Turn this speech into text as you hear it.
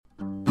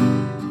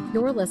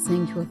You're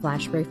listening to a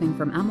flash briefing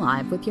from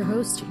MLive with your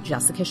host,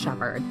 Jessica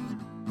Shepard.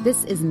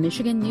 This is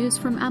Michigan News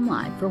from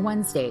MLive for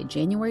Wednesday,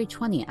 January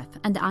 20th,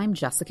 and I'm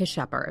Jessica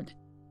Shepard.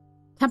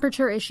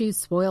 Temperature issues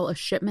spoil a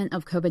shipment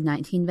of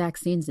COVID-19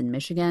 vaccines in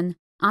Michigan.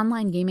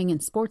 Online gaming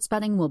and sports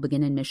betting will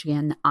begin in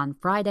Michigan on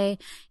Friday,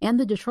 and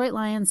the Detroit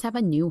Lions have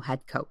a new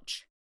head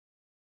coach.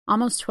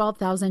 Almost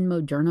 12,000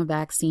 Moderna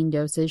vaccine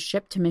doses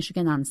shipped to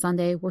Michigan on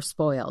Sunday were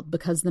spoiled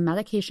because the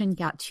medication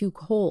got too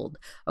cold,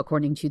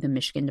 according to the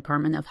Michigan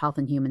Department of Health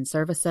and Human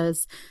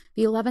Services.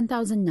 The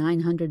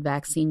 11,900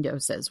 vaccine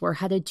doses were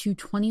headed to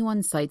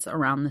 21 sites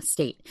around the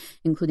state,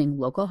 including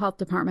local health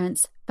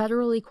departments,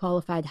 federally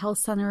qualified health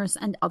centers,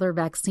 and other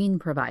vaccine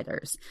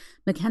providers.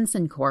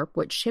 McKesson Corp,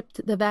 which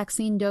shipped the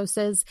vaccine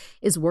doses,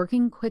 is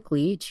working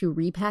quickly to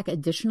repack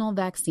additional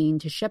vaccine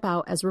to ship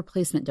out as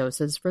replacement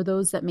doses for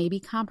those that may be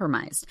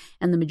compromised,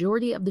 and the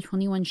majority of the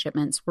 21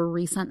 shipments were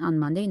resent on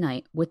Monday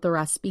night, with the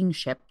rest being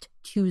shipped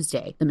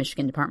Tuesday, the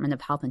Michigan Department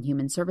of Health and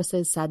Human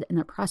Services said in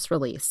a press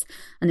release.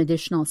 An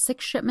additional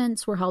 6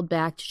 shipments were held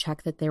back to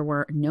check that there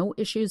were no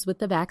issues with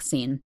the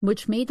vaccine,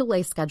 which may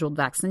delay scheduled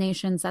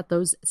vaccinations at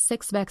those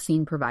 6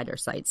 vaccine provider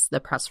sites, the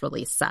press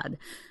release said.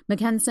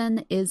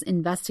 McKesson is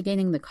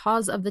investigating the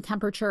cause of the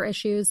temperature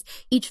issues.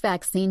 Each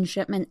vaccine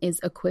shipment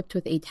is equipped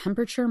with a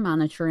temperature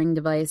monitoring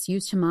device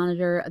used to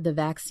monitor the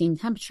vaccine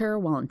temperature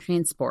while in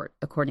transport,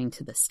 according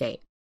to the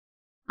state.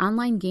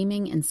 Online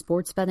gaming and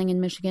sports betting in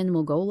Michigan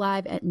will go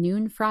live at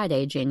noon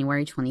Friday,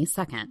 January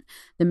 22nd.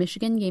 The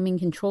Michigan Gaming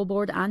Control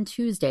Board on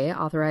Tuesday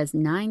authorized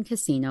 9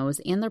 casinos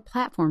and their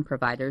platform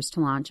providers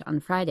to launch on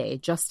Friday,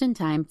 just in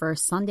time for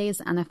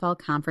Sunday's NFL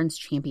Conference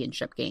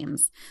Championship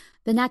games.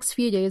 The next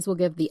few days will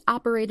give the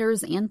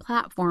operators and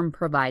platform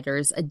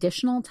providers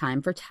additional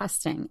time for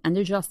testing and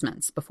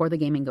adjustments before the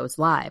gaming goes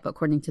live,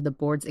 according to the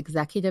board's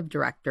executive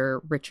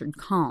director, Richard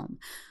Kalm.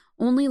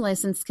 Only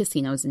licensed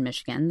casinos in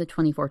Michigan, the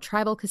 24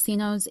 tribal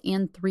casinos,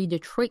 and 3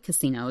 Detroit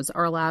casinos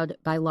are allowed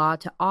by law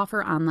to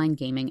offer online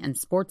gaming and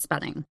sports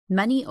betting.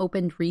 Many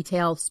opened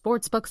retail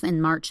sports books in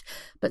March,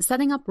 but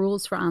setting up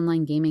rules for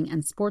online gaming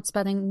and sports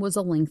betting was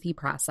a lengthy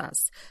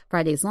process.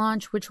 Friday's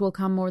launch, which will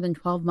come more than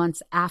 12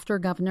 months after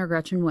Governor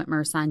Gretchen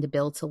Whitmer signed a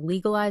bill to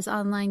legalize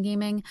online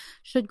gaming,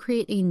 should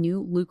create a new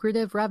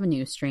lucrative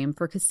revenue stream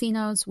for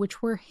casinos,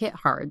 which were hit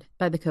hard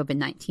by the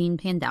COVID-19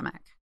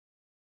 pandemic.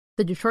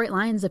 The Detroit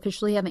Lions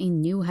officially have a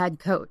new head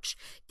coach.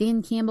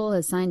 Dan Campbell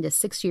has signed a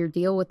 6-year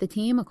deal with the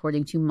team,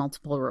 according to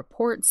multiple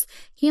reports.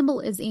 Campbell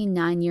is a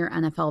 9-year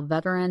NFL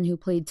veteran who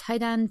played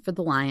tight end for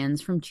the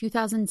Lions from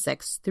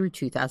 2006 through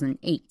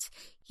 2008.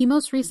 He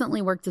most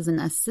recently worked as an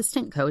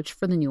assistant coach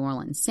for the New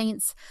Orleans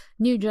Saints.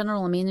 New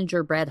general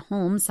manager Brad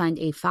Holmes signed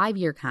a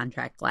 5-year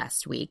contract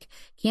last week.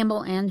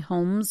 Campbell and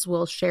Holmes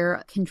will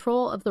share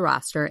control of the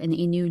roster in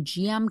a new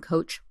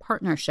GM-coach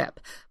partnership.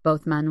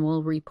 Both men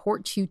will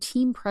report to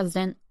team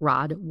president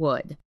Rod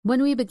Wood.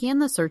 When we began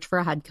the search for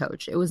a head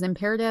coach, it was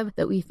imperative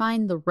that we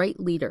find the right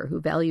leader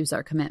who values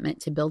our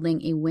commitment to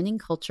building a winning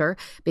culture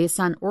based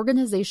on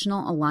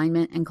organizational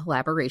alignment and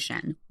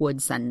collaboration,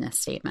 Wood said in a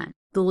statement.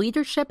 The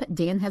leadership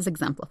Dan has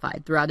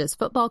exemplified throughout his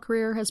football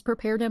career has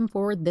prepared him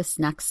for this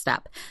next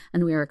step,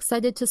 and we are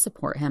excited to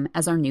support him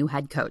as our new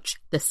head coach,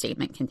 the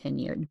statement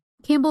continued.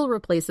 Campbell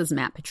replaces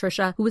Matt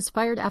Patricia, who was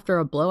fired after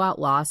a blowout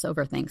loss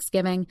over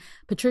Thanksgiving.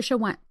 Patricia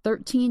went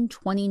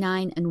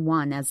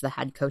 13-29-1 as the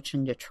head coach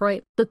in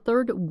Detroit, the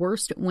 3rd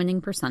worst winning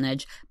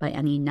percentage by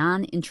any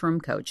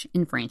non-interim coach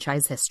in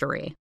franchise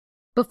history.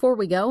 Before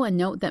we go, a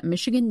note that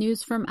Michigan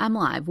News from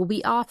MLive will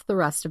be off the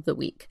rest of the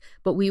week,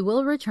 but we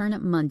will return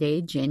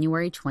Monday,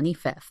 January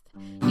 25th.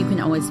 You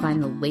can always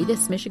find the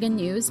latest Michigan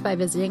news by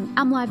visiting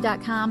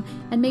mlive.com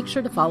and make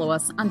sure to follow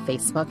us on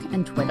Facebook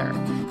and Twitter.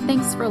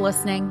 Thanks for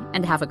listening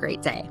and have a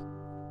great day.